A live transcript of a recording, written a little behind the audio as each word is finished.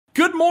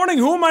Good morning.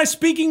 Who am I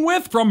speaking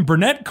with from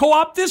Burnett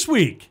Co-op this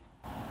week?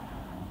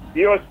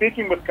 You are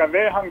speaking with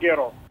Kaveh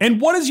Hangero. And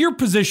what is your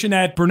position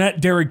at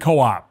Burnett Dairy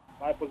Co-op?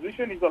 My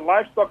position is a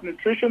livestock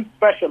nutrition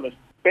specialist.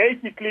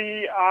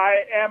 Basically,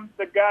 I am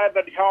the guy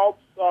that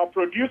helps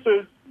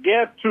producers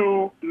get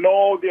to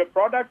know their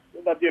products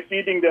that they're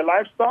feeding their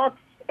livestock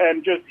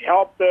and just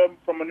help them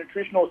from a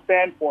nutritional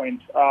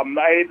standpoint.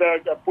 I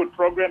either put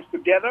programs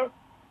together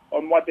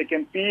on what they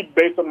can feed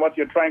based on what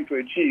you're trying to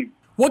achieve.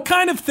 What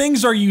kind of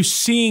things are you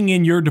seeing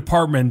in your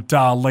department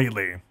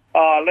lately?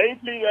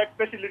 Lately,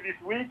 especially this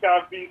week,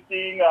 I've been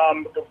seeing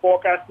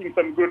forecasting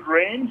some good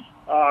rains,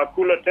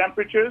 cooler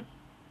temperatures.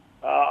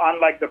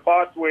 Unlike the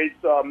past where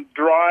it's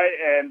dry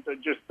and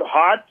just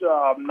hot,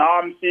 now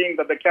I'm seeing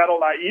that the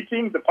cattle are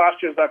eating. The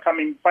pastures are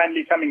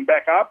finally coming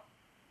back up.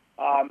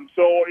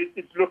 So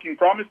it's looking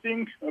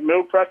promising.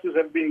 Milk prices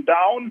have been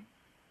down,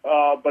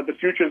 but the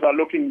futures are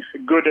looking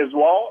good as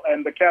well.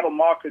 And the cattle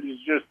market is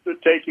just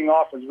taking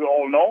off, as we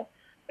all know.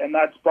 And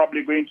that's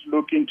probably going to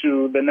look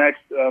into the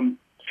next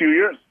few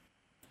years.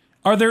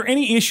 Are there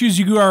any issues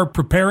you are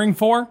preparing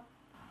for?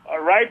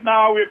 Right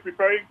now, we're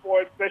preparing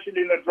for,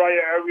 especially in the drier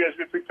areas,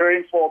 we're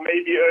preparing for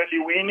maybe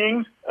early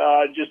weaning,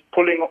 just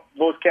pulling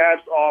those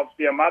calves off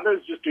their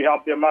mothers, just to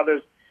help their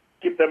mothers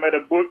keep them at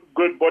a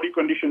good body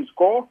condition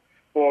score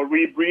for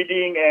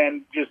rebreeding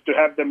and just to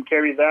have them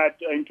carry that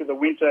into the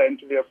winter,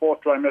 into their fourth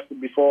trimester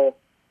before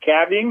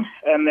calving.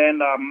 And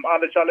then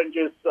other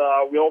challenges,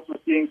 we're also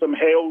seeing some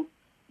hail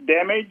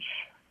damage,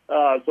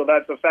 so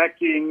that's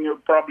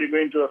probably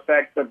going to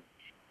affect the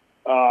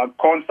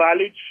corn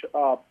silage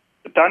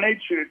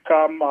tonnage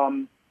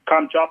come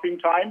chopping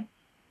time.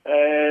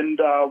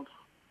 And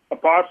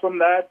apart from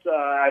that,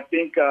 I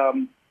think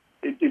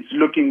it's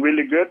looking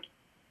really good.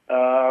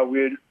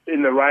 We're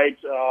in the right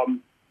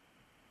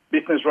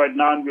business right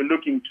now, and we're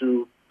looking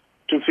to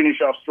finish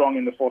off strong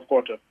in the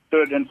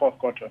third and fourth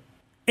quarter.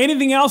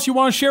 Anything else you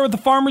want to share with the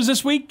farmers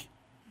this week?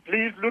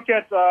 Please look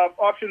at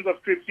options of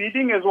strip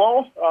feeding as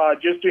well,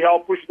 just to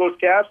help push those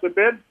calves a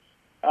bit.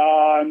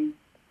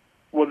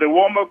 With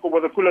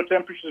the cooler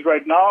temperatures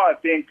right now, I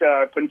think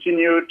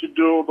continue to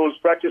do those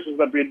practices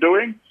that we're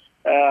doing.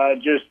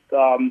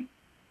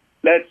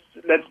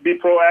 Let's be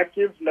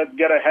proactive. Let's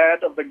get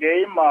ahead of the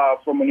game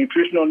from a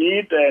nutritional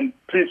need. And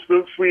please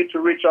feel free to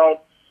reach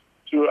out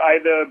to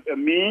either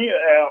me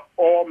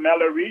or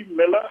Mallory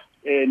Miller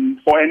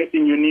for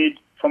anything you need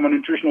from a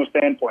nutritional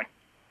standpoint.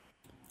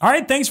 All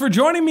right, thanks for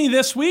joining me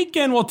this week,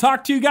 and we'll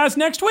talk to you guys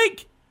next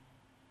week.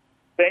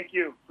 Thank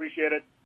you. Appreciate it.